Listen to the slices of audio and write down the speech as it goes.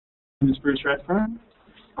Is Bruce Redfern.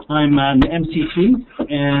 I'm an MCT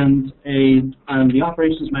and I'm the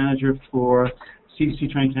operations manager for CDC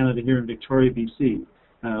Train Canada here in Victoria, BC,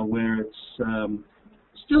 where it's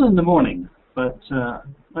still in the morning, but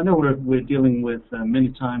I know we're dealing with many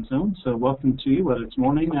time zones, so welcome to you, whether it's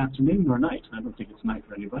morning, afternoon, or night. I don't think it's night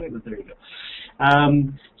for anybody, but there you go.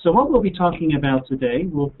 So what we'll be talking about today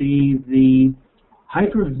will be the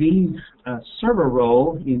Hyper-V server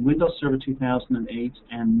role in Windows Server 2008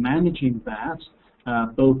 and managing that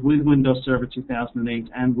both with Windows Server 2008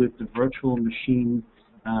 and with the Virtual Machine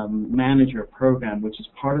Manager program, which is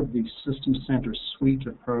part of the System Center suite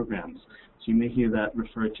of programs. So you may hear that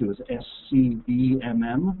referred to as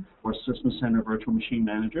SCVMM, or System Center Virtual Machine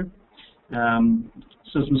Manager.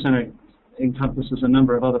 System Center encompasses a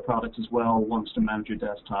number of other products as well. Wants to manage your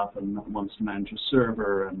desktop and wants to manage your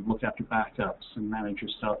server and look after backups and manage your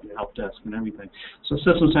stuff, your help desk and everything. So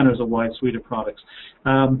System Center is a wide suite of products.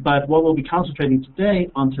 But what we'll be concentrating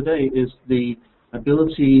on today is the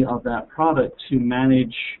ability of that product to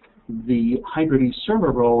manage the Hyper-V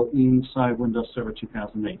server role inside Windows Server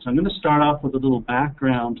 2008. So I'm going to start off with a little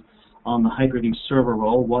background on the Hyper-V server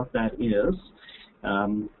role, what that is,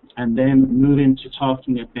 and then move into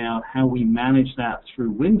talking about how we manage that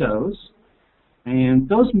through Windows. And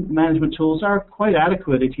those management tools are quite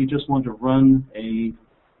adequate if you just want to run a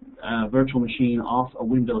virtual machine off a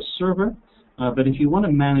Windows server. But if you want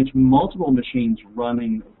to manage multiple machines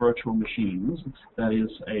running virtual machines, that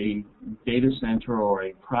is a data center or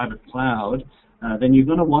a private cloud, then you're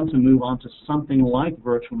going to want to move on to something like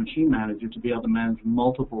Virtual Machine Manager to be able to manage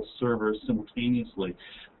multiple servers simultaneously.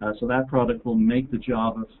 So that product will make the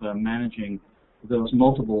job of managing those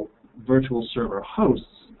multiple virtual server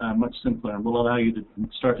hosts much simpler, and will allow you to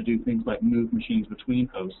start to do things like move machines between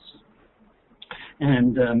hosts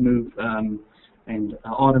and and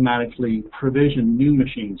automatically provision new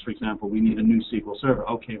machines. For example, we need a new SQL server.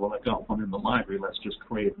 Okay, well, I've got one in the library. Let's just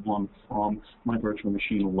create one from my virtual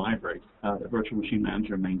machine library that Virtual Machine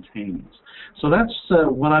Manager maintains. So that's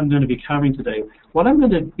what I'm going to be covering today. What I'm going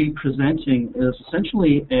to be presenting is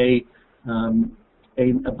essentially an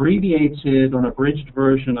abbreviated or an abridged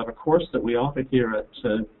version of a course that we offer here at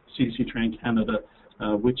CDC Train Canada,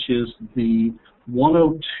 which is the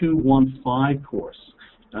 10215 course.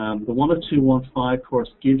 The 10215 course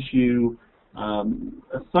gives you a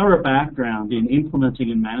thorough background in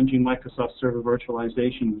implementing and managing Microsoft Server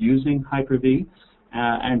Virtualization using Hyper-V,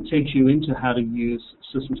 and takes you into how to use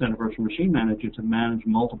System Center Virtual Machine Manager to manage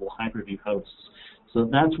multiple Hyper-V hosts. So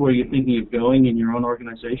that's where you're thinking of going in your own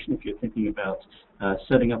organization. If you're thinking about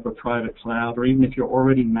setting up a private cloud, or even if you're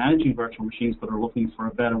already managing virtual machines but are looking for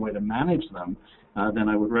a better way to manage them, then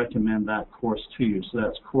I would recommend that course to you. So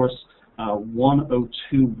that's course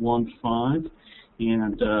 10215,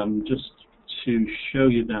 and just to show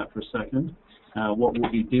you that for a second, what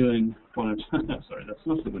we'll be doing, sorry, that's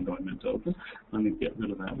not the window I meant to open. Let me get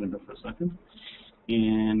rid of that window for a second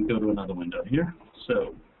and go to another window here.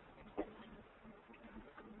 So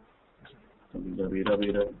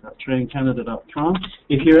www.traincanada.com.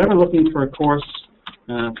 If you're ever looking for a course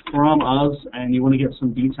from us and you want to get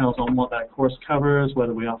some details on what that course covers,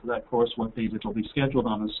 whether we offer that course, what days it will be scheduled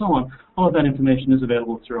on, and so on, all of that information is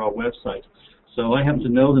available through our website. So I happen to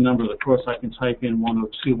know the number of the course. I can type in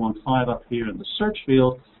 10215 up here in the search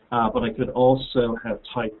field, but I could also have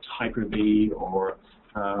typed Hyper-V or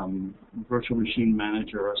Virtual Machine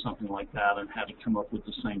Manager or something like that and had it come up with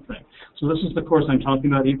the same thing. So this is the course I'm talking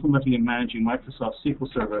about, implementing and managing Microsoft SQL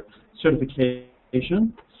Server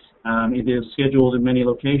certification. It is scheduled in many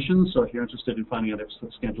locations, so if you're interested in finding out if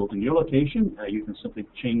it's scheduled in your location, you can simply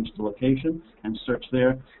change the location and search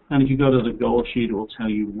there. And if you go to the goal sheet, it will tell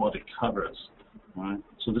you what it covers. All right?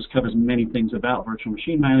 So this covers many things about Virtual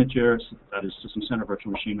Machine Manager, that is System Center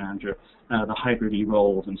Virtual Machine Manager, the Hyper-V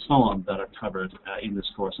roles, and so on that are covered in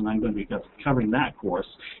this course. And I'm going to be covering that course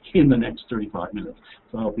in the next 35 minutes.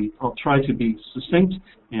 So I'll try to be succinct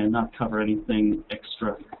and not cover anything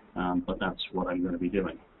extra, but that's what I'm going to be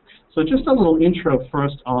doing. So just a little intro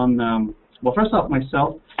first on, well, first off,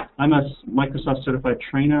 myself. I'm a Microsoft certified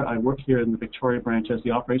trainer. I work here in the Victoria branch as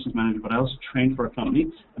the operations manager, but I also train for a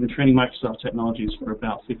company. I've been training Microsoft technologies for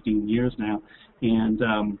about 15 years now, and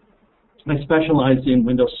I specialize in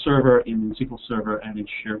Windows Server, in SQL Server, and in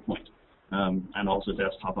SharePoint, and also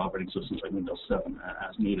desktop operating systems like Windows 7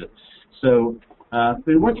 as needed. So I've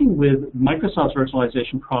been working with Microsoft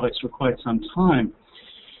virtualization products for quite some time.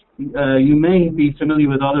 You may be familiar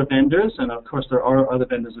with other vendors, and of course there are other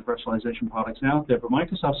vendors of virtualization products out there, but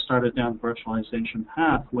Microsoft started down the virtualization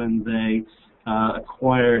path when they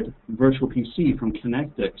acquired Virtual PC from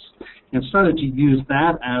Connectix and started to use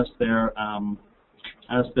that as their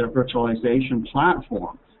as their virtualization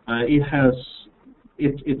platform.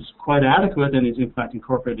 It's quite adequate and is in fact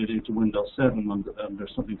incorporated into Windows 7 under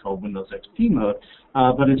something called Windows XP mode,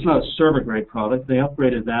 but it's not a server-grade product. They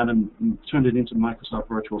upgraded that and turned it into Microsoft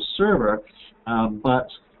Virtual Server, but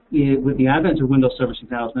with the advent of Windows Server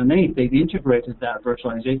 2008, they've integrated that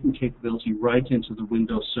virtualization capability right into the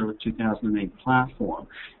Windows Server 2008 platform,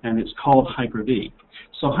 and it's called Hyper-V.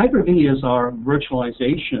 So Hyper-V is our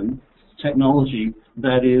virtualization technology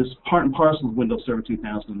that is part and parcel of Windows Server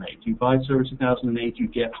 2008. You buy Server 2008, you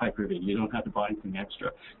get Hyper-V. You don't have to buy anything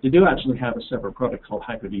extra. They do actually have a separate product called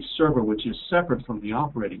Hyper-V Server, which is separate from the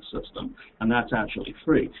operating system, and that's actually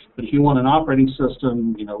free. But if you want an operating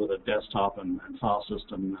system, you know, with a desktop and file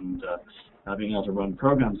system and being able to run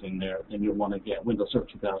programs in there, then you'll want to get Windows Server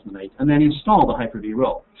 2008 and then install the Hyper-V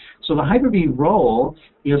role. So the Hyper-V role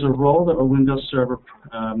is a role that a Windows Server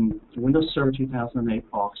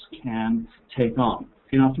 2008 box can take on.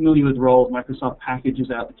 If you're not familiar with roles, Microsoft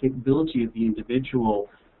packages out the capability of the individual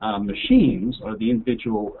machines or the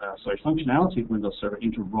individual functionality of Windows Server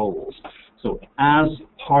into roles. So as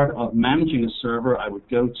part of managing a server, I would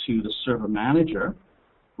go to the Server Manager,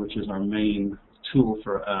 which is our main tool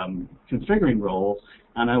for configuring roles,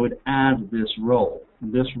 and I would add this role.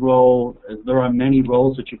 This role, there are many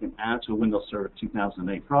roles that you can add to a Windows Server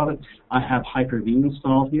 2008 product. I have Hyper-V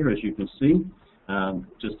installed here, as you can see,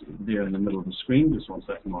 just there in the middle of the screen. Just one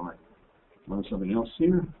second while I run something else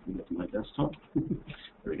here. Let me get to my desktop.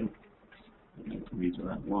 There we go. Read to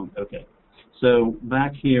that long. Okay. So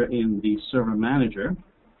back here in the Server Manager,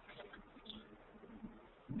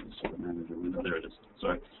 window, there it is.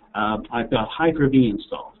 Sorry. I've got Hyper-V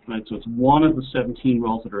installed, right? So it's one of the 17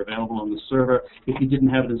 roles that are available on the server. If you didn't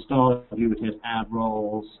have it installed, you would hit Add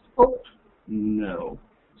Roles. Oh, no.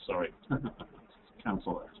 Sorry.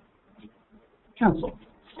 Cancel that. Cancel.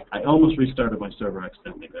 I almost restarted my server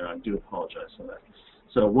accidentally there. I do apologize for that.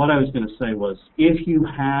 So what I was going to say was, if you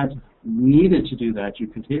had needed to do that, you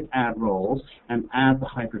could hit Add Roles and add the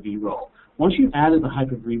Hyper-V role. Once you've added the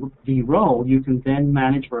Hyper-V role, you can then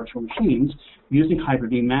manage virtual machines using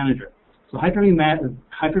Hyper-V Manager. So Hyper-V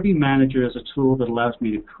Manager is a tool that allows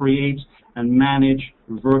me to create and manage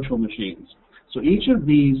virtual machines. So each of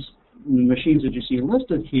these machines that you see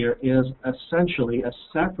listed here is essentially a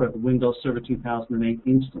separate Windows Server 2008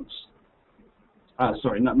 instance.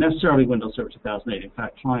 Sorry, not necessarily Windows Server 2008. In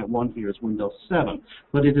fact, Client 1 here is Windows 7.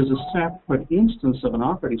 But it is a separate instance of an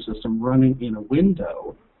operating system running in a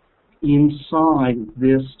window inside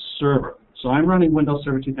this server. So I'm running Windows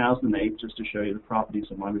Server 2008, just to show you the properties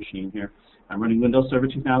of my machine here. I'm running Windows Server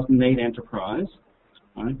 2008 Enterprise.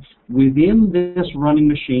 Right. Within this running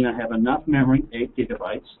machine, I have enough memory, 8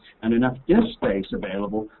 gigabytes, and enough disk space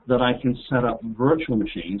available that I can set up virtual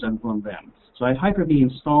machines and run them. So I have Hyper-V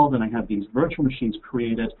installed, and I have these virtual machines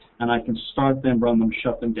created, and I can start them, run them,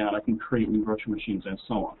 shut them down. I can create new virtual machines, and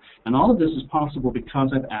so on. And all of this is possible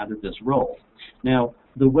because I've added this role. Now,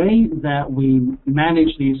 the way that we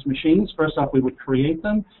manage these machines, first off, we would create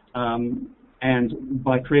them. And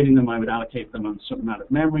by creating them, I would allocate them a certain amount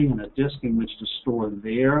of memory and a disk in which to store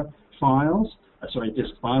their files. A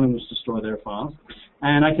disk file in which to store their files.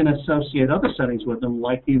 And I can associate other settings with them,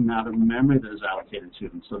 like the amount of memory that is allocated to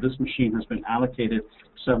them. So this machine has been allocated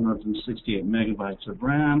 768 megabytes of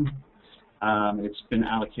RAM. It's been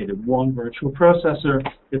allocated 1 virtual processor.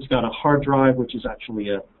 It's got a hard drive, which is actually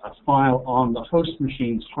a file on the host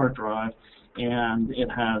machine's hard drive, and it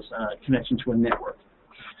has a connection to a network.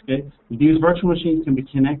 Okay. These virtual machines can be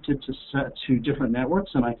connected to different networks,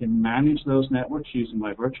 and I can manage those networks using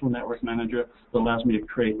my virtual network manager that allows me to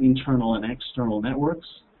create internal and external networks.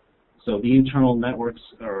 So the internal networks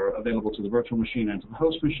are available to the virtual machine and to the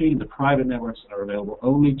host machine. The private networks are available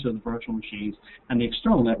only to the virtual machines, and the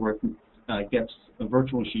external network gets a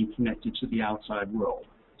virtual machine connected to the outside world.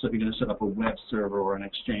 So if you're going to set up a web server or an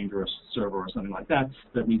Exchange or a server or something like that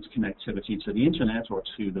that needs connectivity to the internet or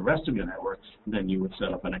to the rest of your network, then you would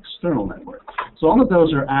set up an external network. So all of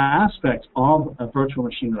those are aspects of a virtual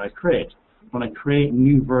machine that I create. When I create a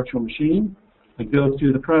new virtual machine, I go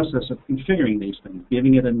through the process of configuring these things,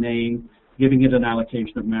 giving it a name, giving it an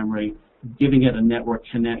allocation of memory, giving it a network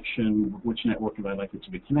connection, which network would I like it to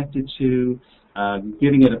be connected to,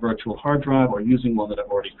 giving it a virtual hard drive or using one that I've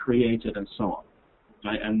already created, and so on.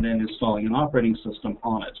 Right, and then installing an operating system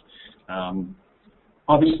on it.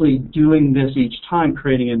 Obviously, doing this each time,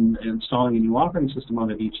 creating and installing a new operating system on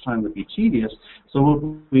it each time would be tedious. So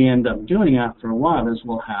what we end up doing after a while is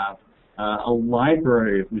we'll have a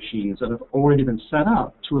library of machines that have already been set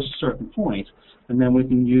up to a certain point, and then we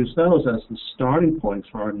can use those as the starting point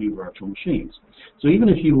for our new virtual machines. So even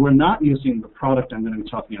if you were not using the product I'm going to be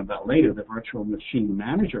talking about later, the Virtual Machine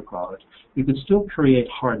Manager product, you could still create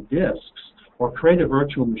hard disks or create a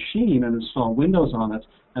virtual machine and install Windows on it,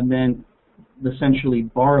 and then essentially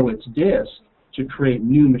borrow its disk to create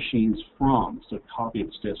new machines from, so copy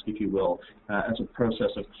its disk, if you will, as a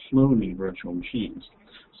process of cloning virtual machines.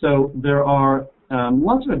 So there are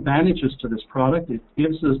lots of advantages to this product. It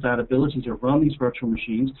gives us that ability to run these virtual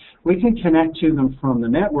machines. We can connect to them from the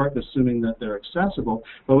network, assuming that they're accessible,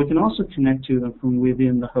 but we can also connect to them from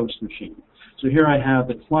within the host machine. So here I have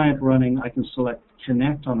the client running. I can select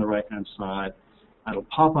Connect on the right-hand side. It'll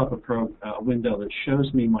pop up a window that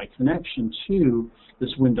shows me my connection to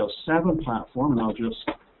this Windows 7 platform, and I'll just,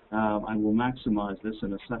 I will maximize this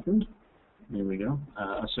in a second. There we go.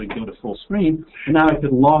 So you go to full screen, and now I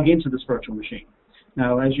could log into this virtual machine.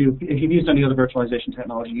 Now, if you've used any other virtualization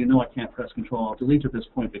technology, you know I can't press Control-Alt-Delete at this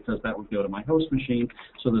point because that would go to my host machine.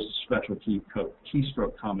 So there's a special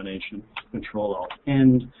keystroke combination,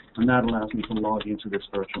 Control-Alt-End, and that allows me to log into this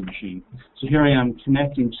virtual machine. So here I am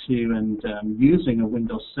connecting to and using a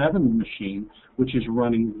Windows 7 machine, which is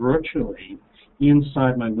running virtually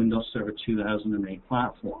inside my Windows Server 2008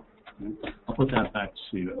 platform. I'll put that back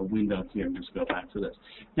to a window here and just go back to this.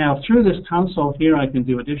 Now, through this console here, I can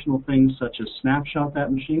do additional things such as snapshot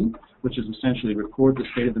that machine, which is essentially record the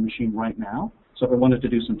state of the machine right now. So if I wanted to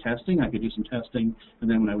do some testing, I could do some testing, and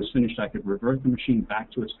then when I was finished, I could revert the machine back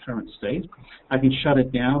to its current state. I can shut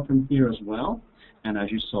it down from here as well, and as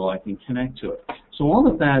you saw, I can connect to it. So all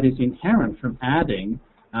of that is inherent from adding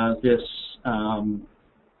this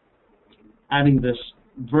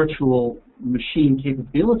virtual machine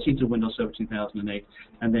capability to Windows Server 2008,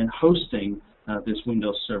 and then hosting this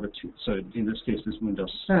Windows Server 2, so in this case, this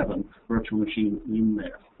Windows 7 virtual machine in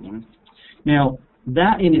there. Right? Now,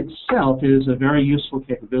 that in itself is a very useful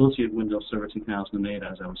capability of Windows Server 2008,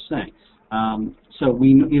 as I was saying. So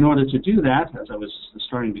in order to do that, as I was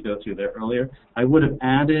starting to go through there earlier, I would have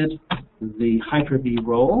added the Hyper-V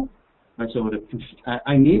role. Right, so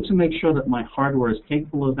I need to make sure that my hardware is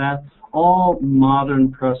capable of that. All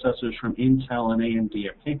modern processors from Intel and AMD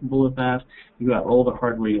are capable of that. You have all the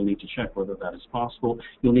hardware you'll need to check whether that is possible.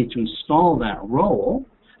 You'll need to install that role,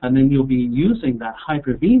 and then you'll be using that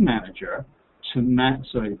Hyper-V Manager to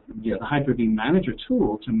the Hyper-V Manager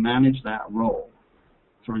tool to manage that role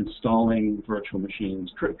for installing virtual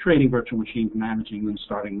machines, creating virtual machines, managing them,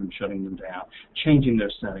 starting them, shutting them down, changing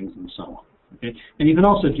their settings, and so on. Okay? And you can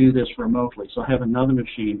also do this remotely. So I have another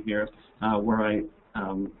machine here where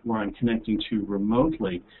I'm connecting to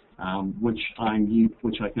remotely, which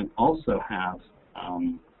I can also have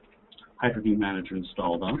Hyper-V Manager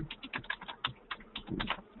installed on.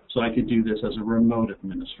 So I could do this as a remote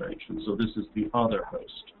administration. So this is the other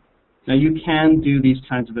host. Now you can do these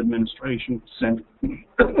kinds of administration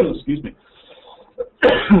excuse me,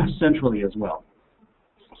 centrally as well.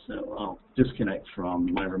 So I'll disconnect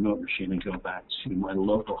from my remote machine and go back to my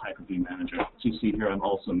local Hyper-V Manager. So you see here I'm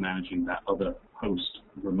also managing that other host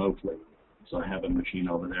remotely. So I have a machine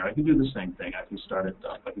over there. I can do the same thing. I can start it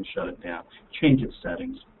up, I can shut it down, change its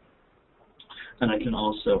settings. And I can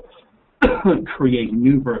also create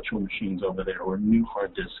new virtual machines over there or new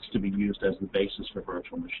hard disks to be used as the basis for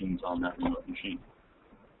virtual machines on that remote machine.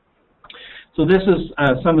 So this is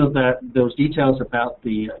some of those details about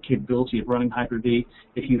the capability of running Hyper-V.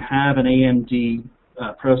 If you have an AMD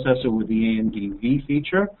processor with the AMD V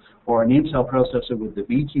feature or an Intel processor with the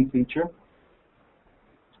VT feature,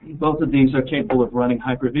 both of these are capable of running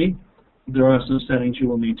Hyper-V. There are some settings you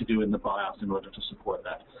will need to do in the BIOS in order to support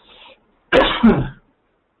that.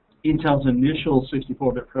 Intel's initial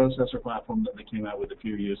 64-bit processor platform that they came out with a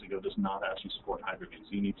few years ago does not actually support Hyper-V, so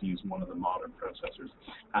you need to use one of the modern processors.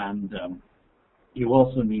 And you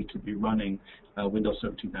also need to be running Windows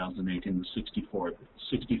Server 2008 in the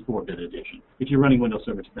 64-bit edition. If you're running Windows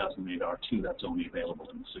Server 2008 R2, that's only available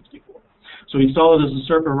in the 64. So install it as a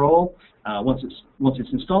server role. Once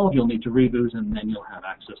it's installed, you'll need to reboot, and then you'll have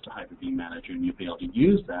access to Hyper-V Manager, and you'll be able to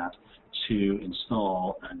use that to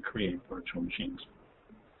install and create virtual machines.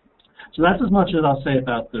 So that's as much as I'll say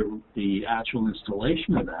about the actual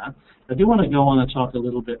installation of that. I do want to go on and talk a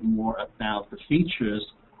little bit more about the features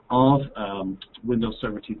of Windows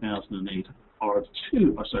Server 2008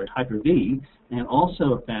 Hyper-V, and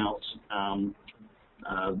also about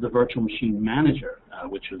the Virtual Machine Manager,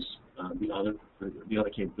 which is the other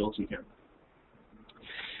capability here.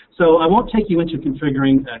 So I won't take you into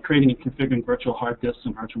creating and configuring virtual hard disks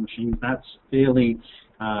and virtual machines. That's fairly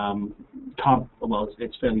well,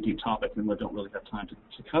 it's a fairly deep topic, and we don't really have time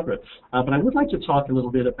to cover it. But I would like to talk a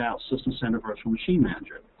little bit about System Center Virtual Machine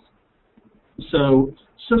Manager. So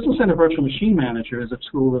System Center Virtual Machine Manager is a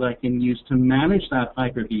tool that I can use to manage that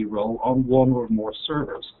Hyper-V role on one or more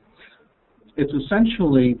servers. It's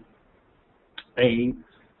essentially a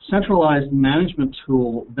centralized management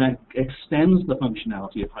tool that extends the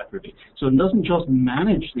functionality of Hyper-V. So it doesn't just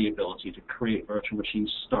manage the ability to create virtual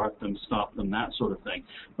machines, start them, stop them, that sort of thing,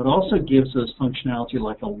 but also gives us functionality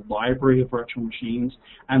like a library of virtual machines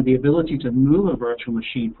and the ability to move a virtual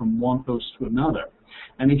machine from one host to another.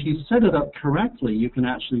 And if you set it up correctly, you can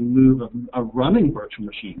actually move a running virtual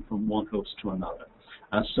machine from one host to another,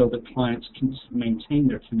 so that clients can maintain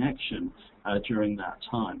their connection during that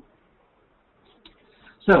time.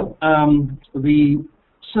 So the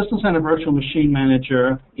System Center Virtual Machine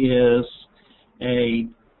Manager is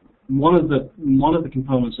one of the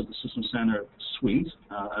components of the System Center suite.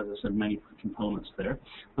 As I said, many components there.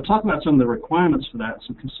 We'll talk about some of the requirements for that,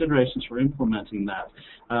 some considerations for implementing that.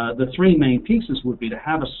 The three main pieces would be to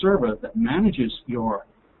have a server that manages your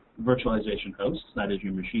virtualization hosts, that is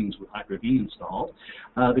your machines with Hyper-V installed,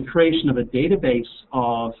 the creation of a database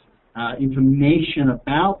of information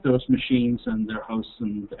about those machines and their hosts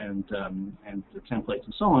and the templates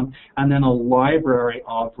and so on, and then a library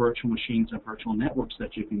of virtual machines and virtual networks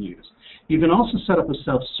that you can use. You can also set up a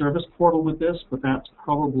self-service portal with this, but that's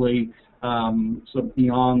probably sort of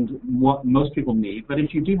beyond what most people need. But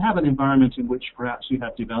if you do have an environment in which perhaps you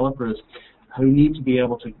have developers who need to be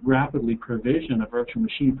able to rapidly provision a virtual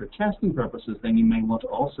machine for testing purposes, then you may want to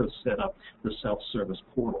also set up the self-service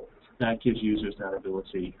portal. That gives users that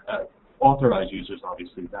ability, authorized users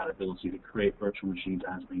obviously, that ability to create virtual machines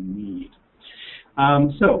as they need.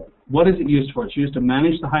 So what is it used for? It's used to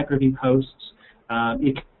manage the Hyper-V hosts.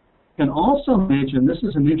 It can also manage, and this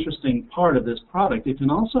is an interesting part of this product, it can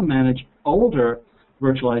also manage older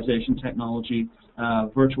virtualization technology,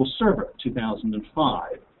 Virtual Server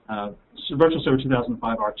 2005. Virtual Server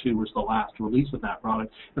 2005 R2 was the last release of that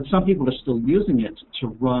product, but some people are still using it to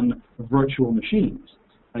run virtual machines.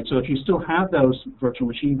 Right, so if you still have those virtual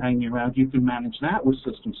machines hanging around, you can manage that with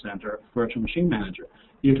System Center Virtual Machine Manager.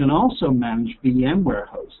 You can also manage VMware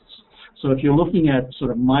hosts. So if you're looking at sort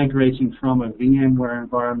of migrating from a VMware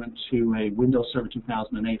environment to a Windows Server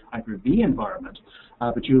 2008 Hyper-V environment,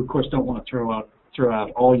 but you of course don't want to throw out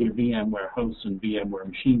all your VMware hosts and VMware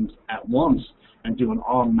machines at once and do an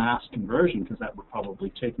en masse conversion, because that would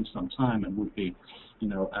probably take you some time and would be,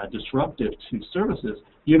 disruptive to services.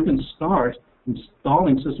 You can start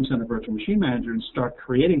installing System Center Virtual Machine Manager and start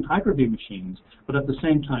creating Hyper-V machines, but at the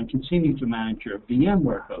same time continue to manage your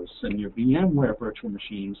VMware hosts and your VMware virtual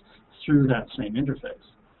machines through that same interface.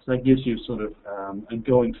 So that gives you sort of a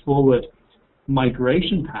going forward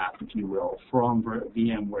migration path, if you will, from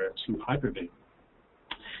VMware to Hyper-V.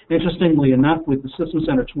 Interestingly enough, with the System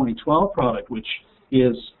Center 2012 product, which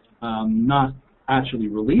is not actually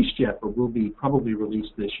released yet, but will be probably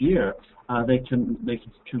released this year, they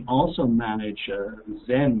can also manage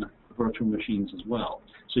Xen virtual machines as well.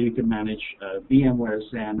 So you can manage VMware,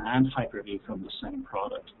 Xen, and Hyper-V from the same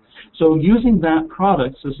product. So using that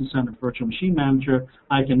product, System Center Virtual Machine Manager,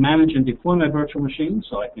 I can manage and deploy my virtual machines,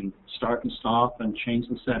 so I can start and stop and change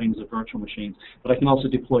the settings of virtual machines, but I can also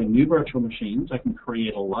deploy new virtual machines. I can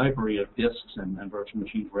create a library of disks and virtual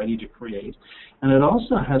machines ready to create. And it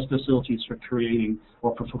also has facilities for creating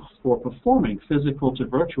or for performing physical to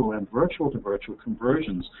virtual and virtual to virtual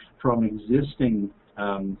conversions from existing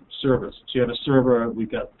servers. So you have a server,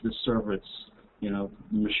 we've got this server, it's, the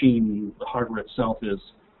machine, the hardware itself is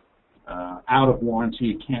out of warranty,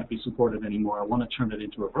 it can't be supported anymore, I want to turn it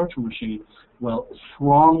into a virtual machine. Well,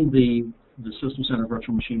 from the System Center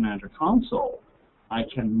Virtual Machine Manager console, I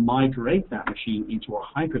can migrate that machine into a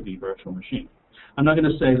Hyper-V virtual machine. I'm not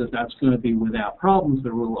going to say that that's going to be without problems.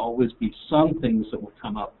 There will always be some things that will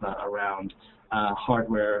come up around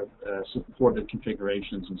hardware supported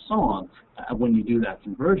configurations and so on when you do that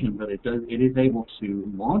conversion, but it is able to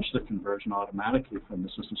launch the conversion automatically from the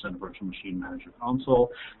System Center Virtual Machine Manager console,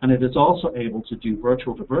 and it is also able to do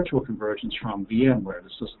virtual to virtual conversions from VMware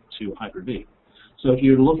to Hyper-V. So if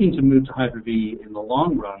you're looking to move to Hyper-V in the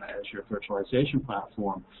long run as your virtualization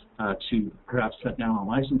platform to perhaps cut down on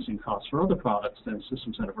licensing costs for other products, then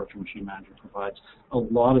System Center Virtual Machine Manager provides a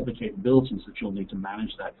lot of the capabilities that you'll need to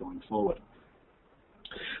manage that going forward.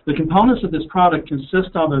 The components of this product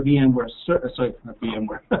consist of a a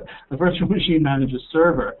Virtual Machine Manager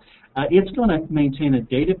server. It's going to maintain a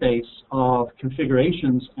database of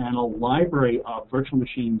configurations and a library of virtual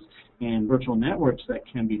machines and virtual networks that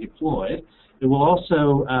can be deployed. It will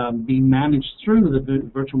also be managed through the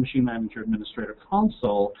Virtual Machine Manager Administrator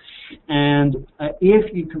console. And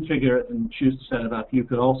if you configure it and choose to set it up, you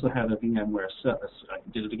could also have a VMware, I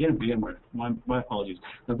did it again, VMware, my apologies,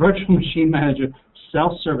 the Virtual Machine Manager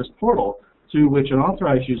self-service portal through which an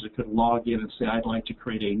authorized user could log in and say, I'd like to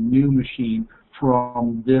create a new machine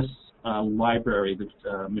from this library,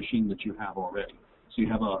 the machine that you have already. So you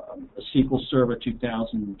have a SQL Server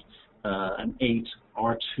 2008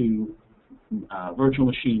 R2 virtual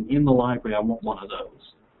machine in the library. I want one of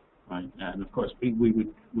those, right? And of course,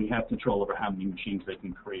 we have control over how many machines they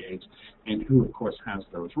can create and who, of course, has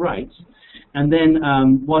those rights. And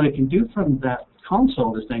then what it can do from that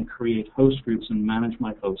console is then create host groups and manage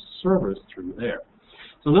my host servers through there.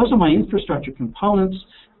 So those are my infrastructure components.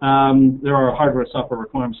 There are hardware and software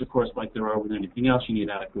requirements, of course, like there are with anything else. You need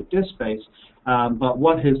adequate disk space. But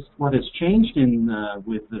what has changed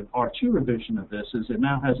with the R2 revision of this is it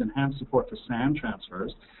now has enhanced support for SAN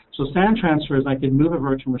transfers. So SAN transfers, I can move a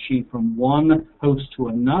virtual machine from one host to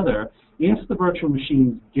another. If the virtual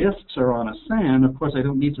machine's disks are on a SAN, of course, I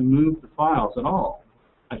don't need to move the files at all.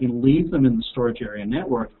 I can leave them in the storage area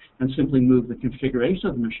network and simply move the configuration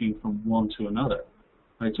of the machine from one to another.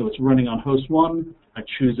 Right, so it's running on host 1. I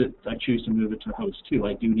choose to move it to host 2.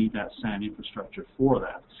 I do need that SAN infrastructure for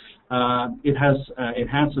that. It has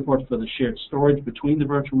enhanced support for the shared storage between the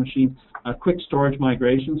virtual machines, quick storage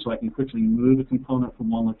migration, so I can quickly move a component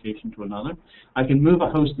from one location to another. I can move a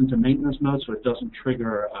host into maintenance mode so it doesn't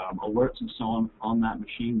trigger alerts and so on that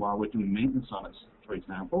machine while we're doing maintenance on it, for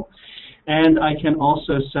example. And I can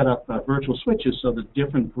also set up virtual switches so that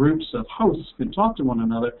different groups of hosts can talk to one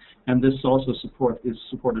another, and this also is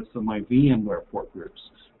supported for my VMware port groups.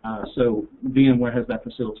 So VMware has that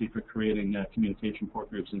facility for creating communication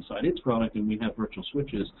port groups inside its product, and we have virtual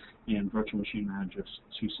switches and virtual machine managers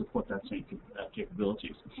to support that same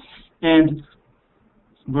capabilities. And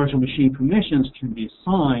virtual machine permissions can be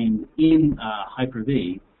assigned in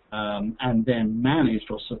Hyper-V and then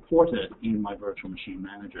managed or supported in my virtual machine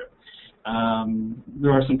manager.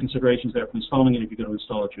 There are some considerations there for installing it. If you're going to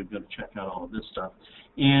install it, you're going to check out all of this stuff.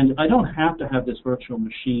 And I don't have to have this virtual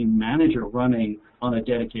machine manager running on a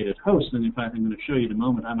dedicated host. And in fact, I'm going to show you in a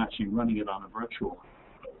moment, I'm actually running it on a virtual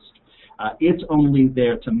host. It's only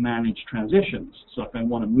there to manage transitions. So if I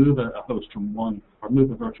want to move a host from one, or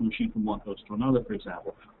move a virtual machine from one host to another, for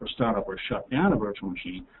example, or start up or shut down a virtual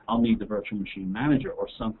machine, I'll need the virtual machine manager or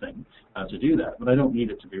something to do that. But I don't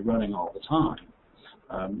need it to be running all the time.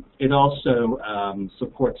 It also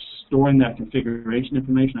supports storing that configuration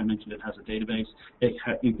information. I mentioned it has a database.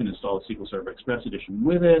 You can install a SQL Server Express Edition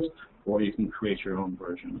with it, or you can create your own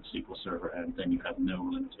version of SQL Server, and then you have no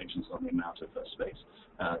limitations on the amount of space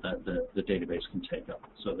that the database can take up.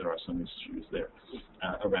 So there are some issues there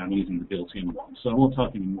around using the built-in one. So I won't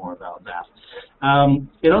talk any more about that.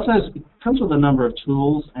 It also comes with a number of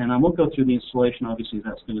tools, and I won't go through the installation. Obviously,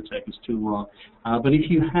 that's going to take us too long. But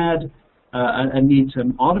if you had a need to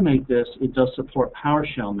automate this, it does support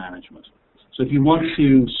PowerShell management. So if you want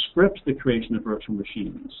to script the creation of virtual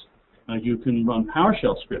machines, you can run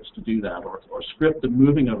PowerShell scripts to do that, or script the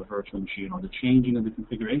moving of a virtual machine or the changing of the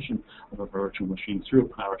configuration of a virtual machine through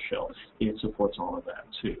PowerShell. It supports all of that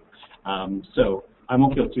too. So I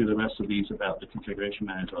won't go through the rest of these about the configuration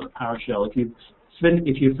manager or the PowerShell.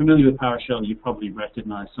 If you're familiar with PowerShell, you probably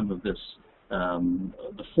recognize some of this,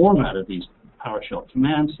 the format of these PowerShell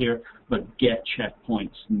commands here, but get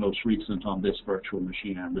checkpoints most recent on this virtual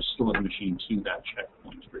machine and restore the machine to that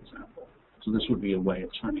checkpoint, for example. So this would be a way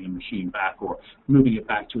of turning a machine back or moving it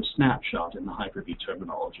back to a snapshot in the Hyper-V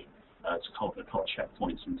terminology. It's called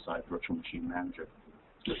checkpoints inside Virtual Machine Manager.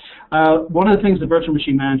 One of the things the Virtual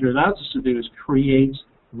Machine Manager allows us to do is create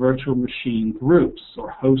virtual machine groups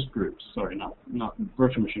or host groups. Sorry, not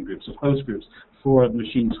virtual machine groups, but host groups for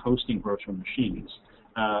machines hosting virtual machines.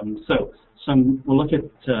 We'll look at,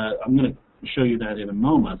 I'm going to show you that in a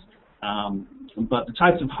moment, but the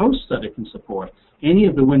types of hosts that it can support, any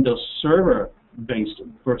of the Windows Server-based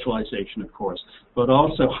virtualization, of course, but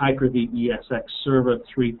also Hyper-V ESX Server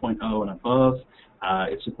 3.0 and above.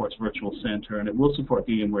 It supports Virtual Center, and it will support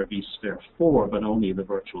VMware vSphere 4, but only the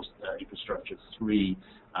Virtual Infrastructure 3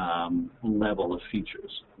 level of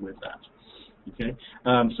features with that. Okay,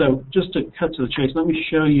 so just to cut to the chase, let me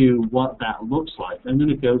show you what that looks like. I'm going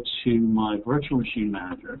to go to my Virtual Machine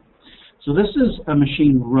Manager. So this is a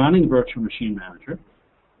machine running Virtual Machine Manager.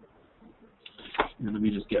 And let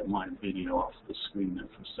me just get my video off the screen there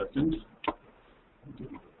for a second.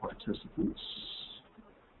 Get my participants.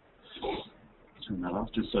 Turn that off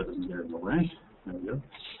just so it doesn't get in the way. There we go.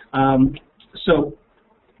 So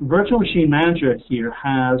Virtual Machine Manager here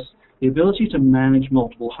has the ability to manage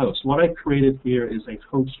multiple hosts. What I've created here is a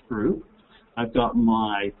host group. I've got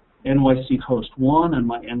my NYC host 1 and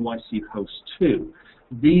my NYC host 2.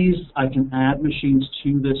 These, I can add machines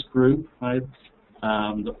to this group, right?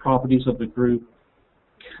 The properties of the group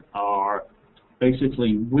are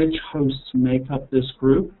basically which hosts make up this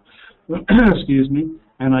group, excuse me,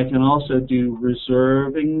 and I can also do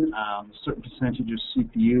reserving a certain percentage of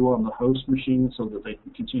CPU on the host machine so that they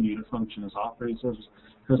can continue to function as operators,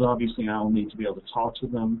 because obviously I'll need to be able to talk to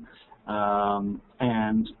them.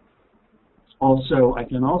 And also, I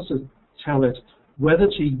can also tell it whether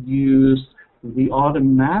to use the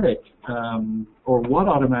automatic or what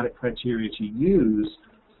automatic criteria to use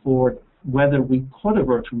for whether we put a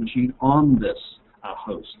virtual machine on this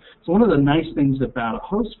host. So one of the nice things about a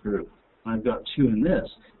host group, I've got 2 in this,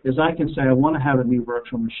 is I can say I want to have a new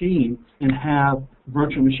virtual machine and have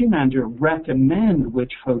Virtual Machine Manager recommend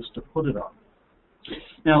which host to put it on.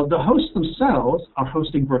 Now, the hosts themselves are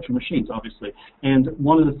hosting virtual machines, obviously, and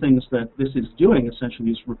one of the things that this is doing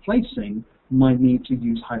essentially is replacing my need to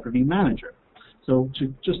use Hyper-V Manager. So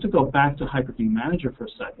just to go back to Hyper-V Manager for a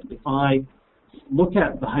second, if I look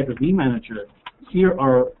at the Hyper-V Manager, here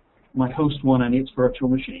are my host 1 and its virtual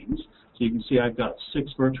machines. So you can see I've got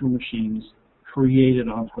 6 virtual machines created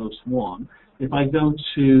on host 1. If I go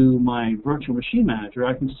to my Virtual Machine Manager,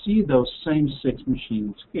 I can see those same 6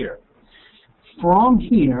 machines here. From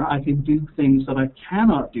here, I can do things that I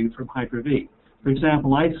cannot do from Hyper-V. For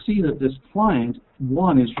example, I see that this client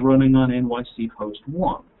 1 is running on NYC host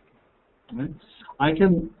 1. Right? I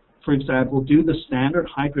can, for example, do the standard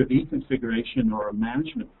Hyper-V configuration or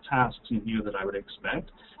management tasks in here that I would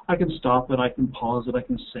expect. I can stop it, I can pause it, I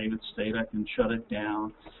can save its state, I can shut it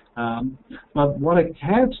down. But what I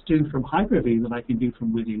can't do from Hyper-V that I can do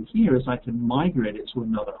from within here is I can migrate it to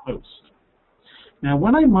another host. Now,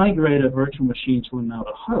 when I migrate a virtual machine to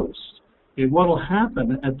another host, what will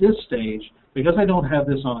happen at this stage, because I don't have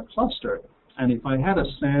this on a cluster, and if I had a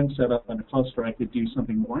SAN set up on a cluster, I could do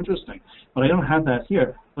something more interesting. But I don't have that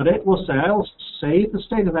here. But it will say, I'll save the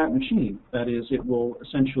state of that machine. That is, it will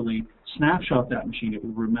essentially snapshot that machine. It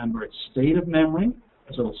will remember its state of memory.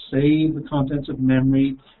 So it'll save the contents of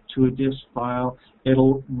memory to a disk file.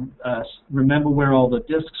 It'll remember where all the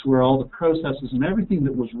disks were, all the processes and everything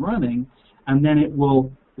that was running. And then it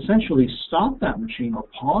will essentially stop that machine or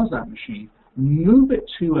pause that machine, move it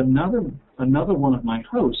to another one of my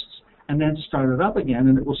hosts, and then start it up again,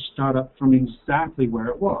 and it will start up from exactly where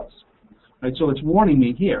it was. Right, so it's warning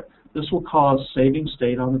me here. This will cause saving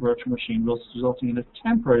state on the virtual machine, resulting in a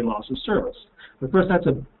temporary loss of service. But first,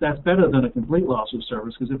 that's better than a complete loss of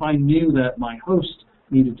service, because if I knew that my host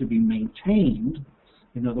needed to be maintained,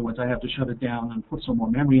 in other words, I have to shut it down and put some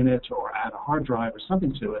more memory in it, or add a hard drive or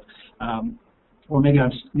something to it, or maybe I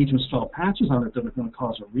need to install patches on it that are going to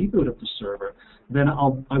cause a reboot of the server, then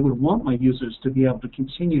I would want my users to be able to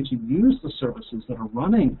continue to use the services that are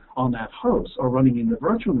running on that host or running in the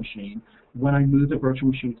virtual machine when I move the virtual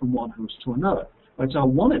machine from one host to another. Right, so I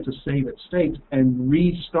want it to save its state and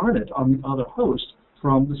restart it on the other host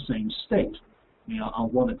from the same state. You know, I'll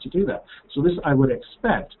want it to do that. So this I would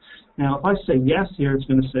expect. Now, if I say yes here, it's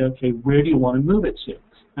going to say, okay, where do you want to move it to?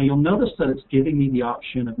 Now, you'll notice that it's giving me the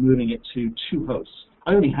option of moving it to 2 hosts.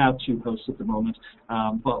 I only have 2 hosts at the moment,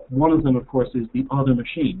 but one of them, of course, is the other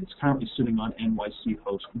machine. It's currently sitting on NYC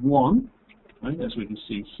host 1, right, as we can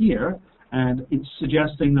see here, and it's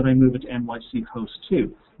suggesting that I move it to NYC host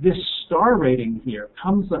 2. This star rating here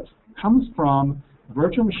comes from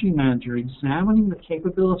Virtual Machine Manager examining the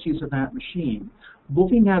capabilities of that machine,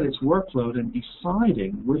 looking at its workload, and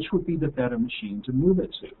deciding which would be the better machine to move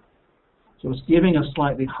it to. So it's giving a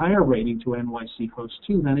slightly higher rating to NYC host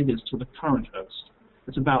 2 than it is to the current host.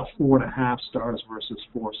 It's about 4.5 stars versus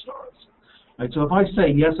 4 stars. Right, so if I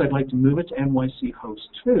say, yes, I'd like to move it to NYC host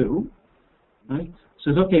 2, right, it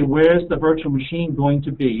says, okay, where's the virtual machine going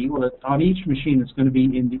to be? Well, on each machine, it's going to be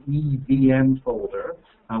in the EVM folder,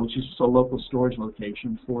 which is just a local storage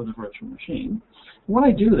location for the virtual machine. When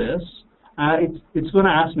I do this, it's going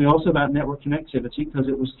to ask me also about network connectivity, because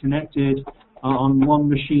it was connected on one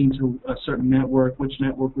machine to a certain network. Which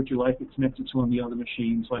network would you like it connected to on the other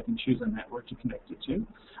machine, so I can choose a network to connect it to.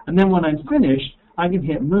 And then when I'm finished, I can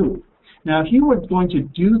hit move. Now, if you were going to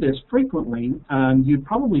do this frequently, you'd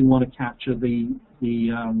probably want to capture the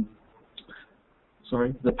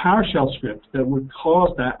PowerShell script that would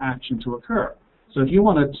cause that action to occur. So if you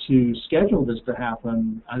wanted to schedule this to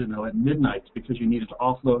happen, I don't know, at midnight because you needed to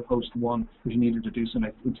offload host 1, because you needed to do some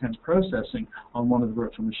intense processing on one of the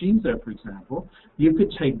virtual machines there, for example, you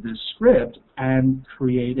could take this script and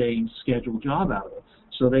create a scheduled job out of it.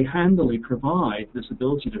 So they handily provide this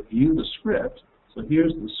ability to view the script, So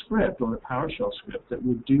here's the script, or the PowerShell script, that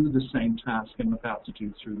would do the same task I'm about to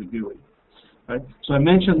do through the GUI. Right? So I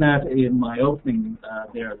mentioned that in my opening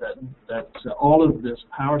there, that all of this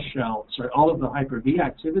PowerShell, all of the Hyper-V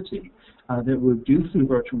activity that we do through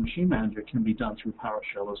Virtual Machine Manager can be done through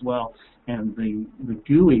PowerShell as well, and the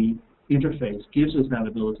GUI interface gives us that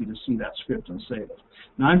ability to see that script and save it.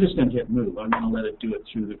 Now I'm just going to hit move. I'm going to let it do it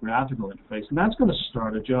through the graphical interface, and that's going to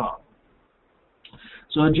start a job.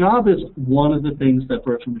 So a job is one of the things that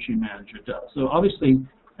Virtual Machine Manager does. So obviously,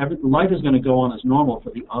 life is going to go on as normal for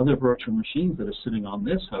the other virtual machines that are sitting on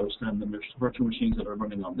this host, and the virtual machines that are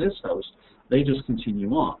running on this host, they just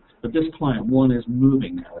continue on. But this client 1 is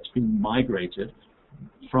moving now. It's being migrated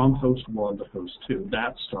from host 1 to host 2.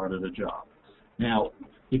 That started a job. Now,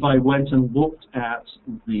 if I went and looked at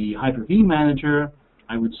the Hyper-V Manager,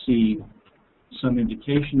 I would see some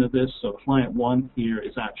indication of this. So client 1 here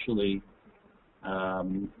is actually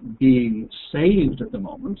being saved at the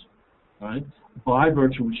moment, right, by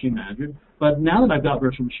Virtual Machine Manager. But now that I've got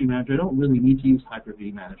Virtual Machine Manager, I don't really need to use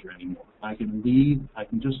Hyper-V Manager anymore. I can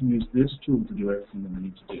just use this tool to do everything that I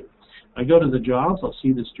need to do. I go to the jobs, I'll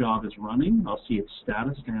see this job is running, I'll see its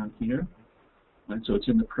status down here. Right, so it's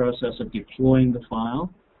in the process of deploying the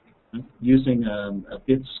file, right, using a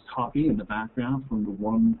bits copy in the background from the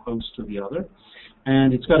one host to the other.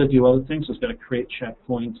 And it's got to do other things. So it's got to create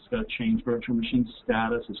checkpoints, it's got to change virtual machine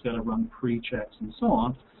status, it's got to run pre-checks and so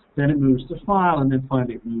on. Then it moves the file, and then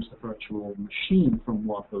finally it moves the virtual machine from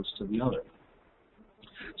one host to the other.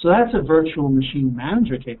 So that's a Virtual Machine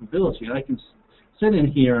Manager capability. I can sit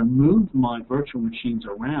in here and move my virtual machines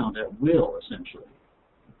around at will, essentially.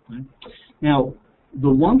 Okay? Now, the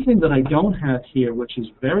one thing that I don't have here, which is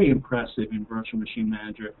very impressive in Virtual Machine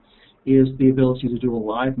Manager, is the ability to do a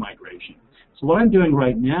live migration. So what I'm doing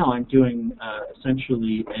right now, I'm doing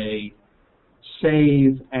essentially a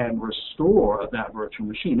save and restore of that virtual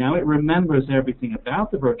machine. Now it remembers everything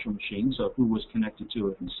about the virtual machine, so who was connected to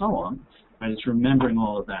it and so on. Right? It's remembering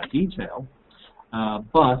all of that detail,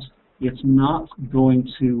 but it's not going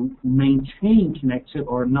to maintain connectivity,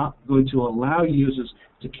 or not going to allow users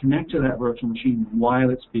to connect to that virtual machine while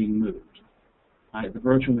it's being moved. Right? The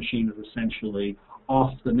virtual machine is essentially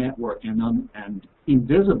off the network and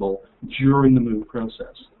invisible during the move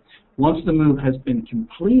process. Once the move has been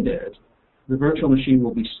completed, the virtual machine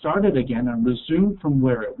will be started again and resumed from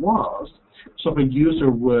where it was. So if a user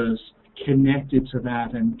was connected to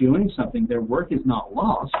that and doing something, their work is not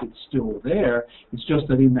lost, it's still there. It's just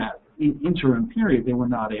that in that interim period, they were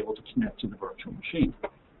not able to connect to the virtual machine.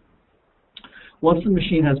 Once the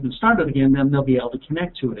machine has been started again, then they'll be able to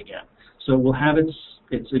connect to it again. So it will have its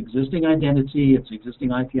existing identity, its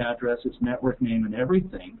existing IP address, its network name, and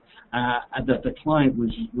everything that the client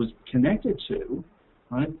was connected to,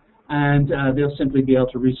 right? And they'll simply be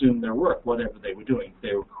able to resume their work, whatever they were doing. If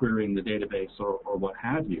they were querying the database or what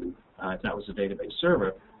have you, if that was a database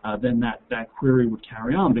server, then that query would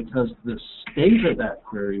carry on because the state of that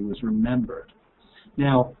query was remembered.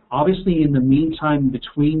 Now, obviously, in the meantime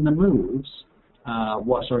between the moves,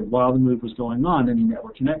 while the move was going on, any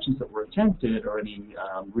network connections that were attempted or any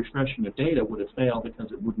refreshing of data would have failed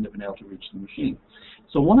because it wouldn't have been able to reach the machine.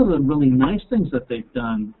 So one of the really nice things that they've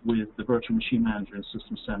done with the Virtual Machine Manager and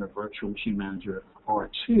System Center Virtual Machine Manager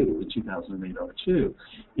R2, in 2008 R2,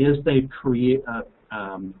 is they've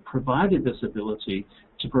provided this ability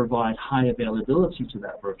to provide high availability to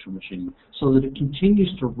that virtual machine so that it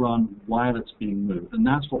continues to run while it's being moved, and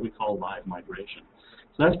that's what we call live migration.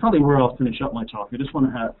 So that's probably where I'll finish up my talk. I just want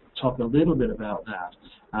to talk a little bit about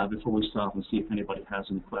that before we stop and see if anybody has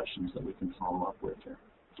any questions that we can follow up with here.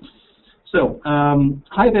 So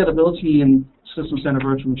high availability in System Center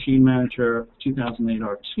Virtual Machine Manager 2008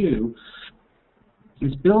 R2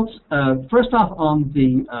 is built first off on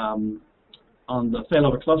the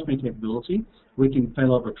failover clustering capability. We can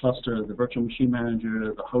failover cluster the Virtual Machine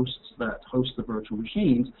Manager, the hosts that host the virtual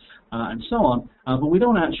machines, and so on. But we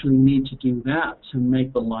don't actually need to do that to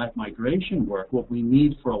make the live migration work. What we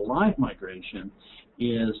need for a live migration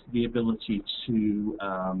is the ability to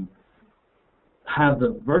have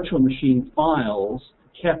the virtual machine files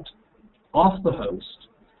kept off the host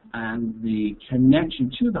and the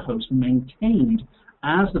connection to the host maintained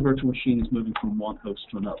as the virtual machine is moving from one host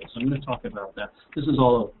to another. So I'm going to talk about that. This is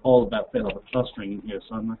all about failover clustering in here,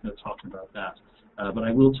 so I'm not going to talk about that. But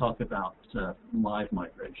I will talk about live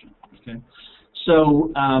migration. Okay.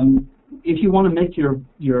 So if you want to make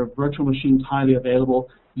your virtual machines highly available,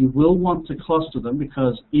 you will want to cluster them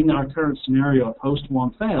because in our current scenario, if host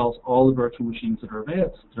 1 fails, all the virtual machines that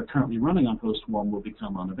are currently running on host 1 will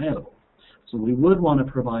become unavailable. So we would want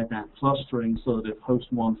to provide that clustering so that if host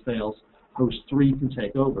 1 fails, host 3 can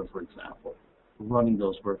take over, for example, running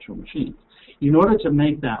those virtual machines. In order to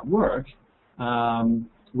make that work,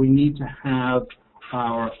 we need to have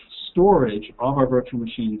our storage of our virtual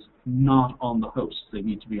machines not on the host. They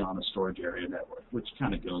need to be on a storage area network, which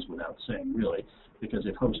kind of goes without saying, really, because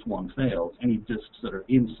if host 1 fails, any disks that are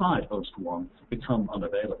inside host 1 become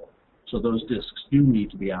unavailable. So those disks do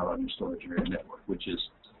need to be out on your storage area network, which is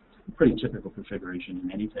a pretty typical configuration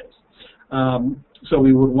in any case. So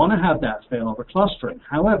we would want to have that failover clustering.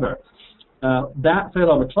 However, that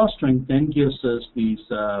failover clustering then gives us these,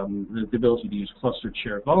 the ability to use clustered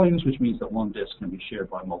shared volumes, which means that one disk can be shared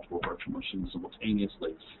by multiple virtual machines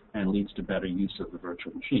simultaneously and leads to better use of the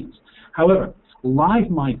virtual machines. However, live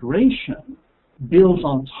migration builds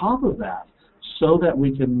on top of that so that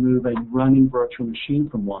we can move a running virtual machine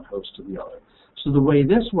from one host to the other. So the way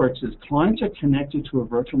this works is clients are connected to a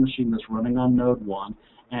virtual machine that's running on node 1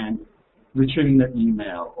 and retrieving their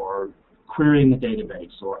email or querying a database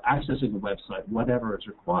or accessing a website, whatever is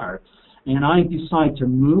required, and I decide to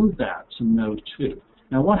move that to node 2.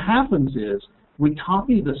 Now what happens is we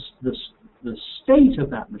copy the state of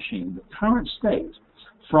that machine, the current state,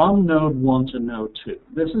 from node 1 to node 2.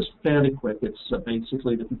 This is fairly quick. It's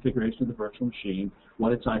basically the configuration of the virtual machine,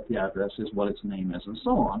 what its IP address is, what its name is, and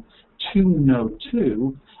so on, to node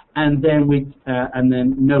 2, and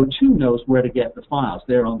then node 2 knows where to get the files.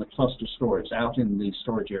 They're on the cluster storage, out in the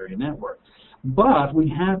storage area network. But we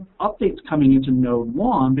have updates coming into node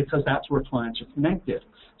 1 because that's where clients are connected.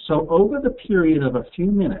 So over the period of a few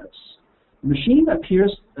minutes, the machine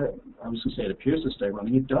appears, I was going to say it appears to stay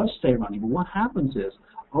running. It does stay running, but what happens is,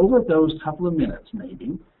 over those couple of minutes,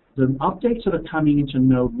 maybe, the updates that are coming into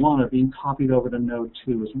node 1 are being copied over to node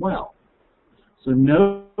 2 as well. So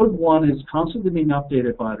node 1 is constantly being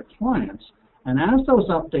updated by the clients, and as those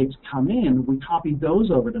updates come in, we copy those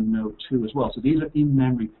over to node 2 as well. So these are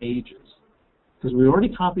in-memory pages, because we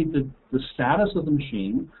already copied the status of the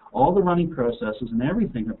machine, all the running processes and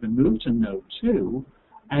everything have been moved to node 2,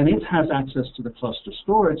 and it has access to the cluster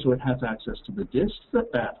storage, so it has access to the disks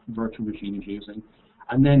that that virtual machine is using.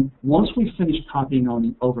 And then once we finish copying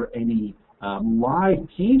over any live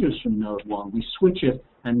pages from node 1, we switch it,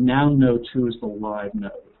 and now node 2 is the live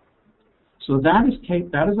node. So that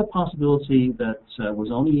is a possibility that was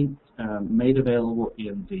only made available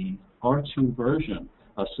in the R2 version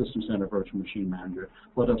of System Center Virtual Machine Manager,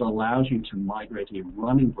 but it allows you to migrate a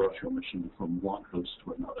running virtual machine from one host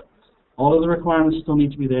to another. All of the requirements still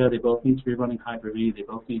need to be there. They both need to be running Hyper-V. They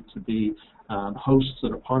both need to be hosts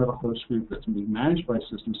that are part of a host group that's being managed by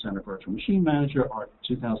System Center Virtual Machine Manager,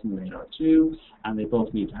 2008 R2, and they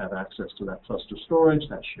both need to have access to that cluster storage,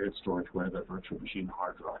 that shared storage where the virtual machine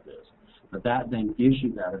hard drive is. But that then gives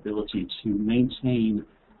you that ability to maintain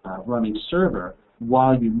running server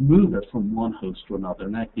while you move it from one host to another,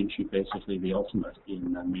 and that gives you basically the ultimate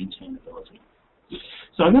in maintainability.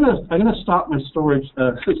 So I'm gonna stop my storage,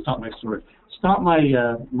 stop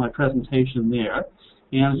my presentation there,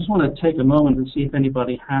 and I just want to take a moment and see if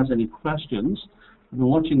anybody has any questions. I've been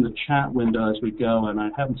watching the chat window as we go, and I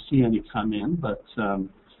haven't seen any come in, but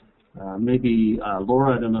maybe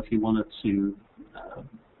Laura, I don't know if you wanted to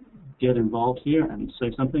get involved here and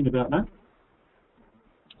say something about that.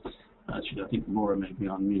 I think Laura may be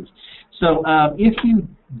on mute. So if you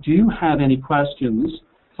do have any questions,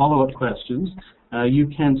 follow-up questions, you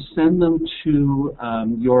can send them to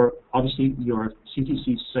obviously your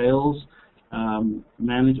CTC sales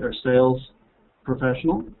manager or sales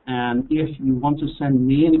professional. And if you want to send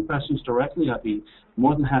me any questions directly, I'd be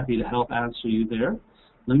more than happy to help answer you there.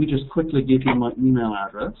 Let me just quickly give you my email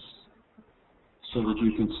address so that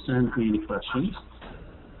you can send me any questions.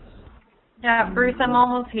 Yeah, Bruce, I'm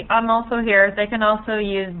also here. They can also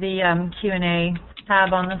use the Q&A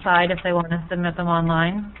tab on the side if they want to submit them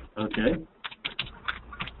online. Okay.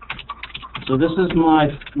 So this is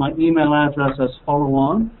my email address as follow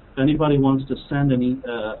on. If anybody wants to send any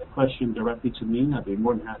question directly to me, I'd be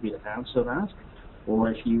more than happy to answer that. Or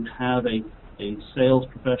if you have a sales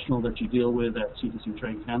professional that you deal with at CTC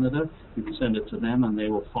Train Canada, you can send it to them and they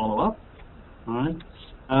will follow up. All right.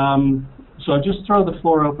 So I'll just throw the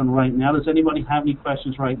floor open right now. Does anybody have any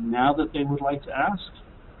questions right now that they would like to ask?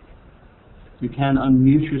 You can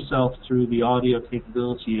unmute yourself through the audio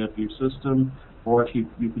capability of your system, or if you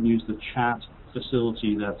can use the chat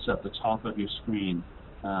facility that's at the top of your screen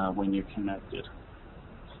when you're connected.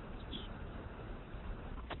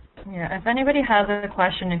 Yeah, if anybody has a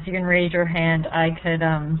question, if you can raise your hand, I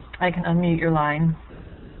can unmute your line.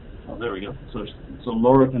 Oh, there we go. So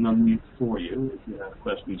Laura can unmute for you if you have a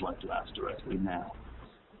question you'd like to ask directly now.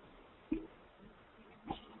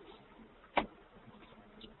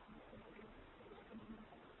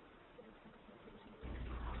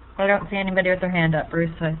 I don't see anybody with their hand up,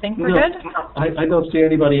 Bruce, so I think we're No, good. I don't see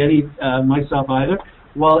anybody, myself either.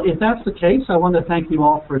 Well, if that's the case, I want to thank you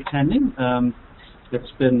all for attending.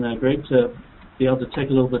 It's been great to be able to take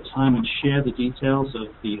a little bit of time and share the details of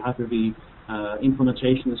the Hyper-V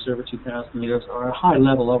implementation of Server 2008, or a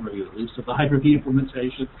high-level overview, at least, of the Hyper-V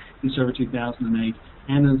implementation in Server 2008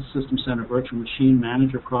 and the System Center Virtual Machine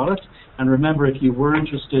Manager product. And remember, if you were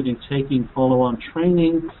interested in taking follow-on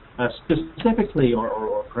training specifically,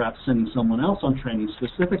 or perhaps sending someone else on training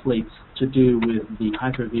specifically to do with the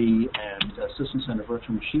Hyper-V and System Center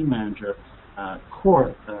Virtual Machine Manager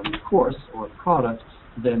course or product,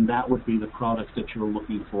 then that would be the product that you're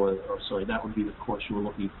looking for, or sorry, that would be the course you were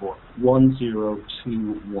looking for,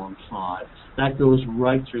 10215. That goes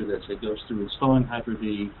right through this. It goes through installing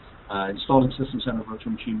Hyper-V, installing System Center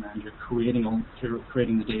Virtual Machine Manager, creating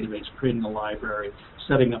the database, creating a library,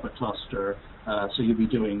 setting up a cluster. So you'll be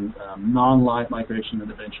doing non-live migration,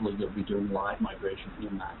 and eventually you'll be doing live migration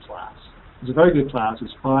in that class. It's a very good class.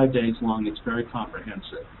 It's 5 days long. It's very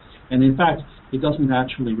comprehensive. And in fact, it doesn't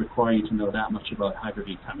actually require you to know that much about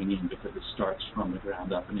Hyper-V coming in, because it starts from the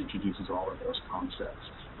ground up and introduces all of those concepts.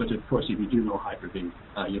 But of course, if you do know Hyper-V,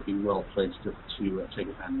 you'll be well placed to take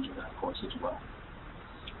advantage of that course as well.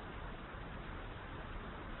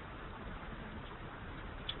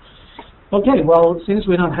 Okay, well, it seems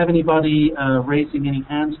we don't have anybody raising any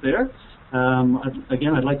hands there.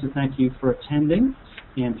 Again, I'd like to thank you for attending.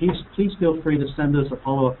 And please feel free to send us a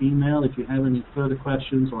follow-up email if you have any further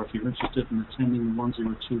questions, or if you're interested in attending the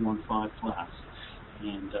 10215 class.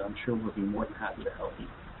 And I'm sure we'll be more than happy to help you.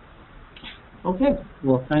 Okay,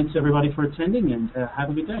 well, thanks everybody for attending, and have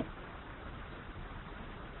a good day.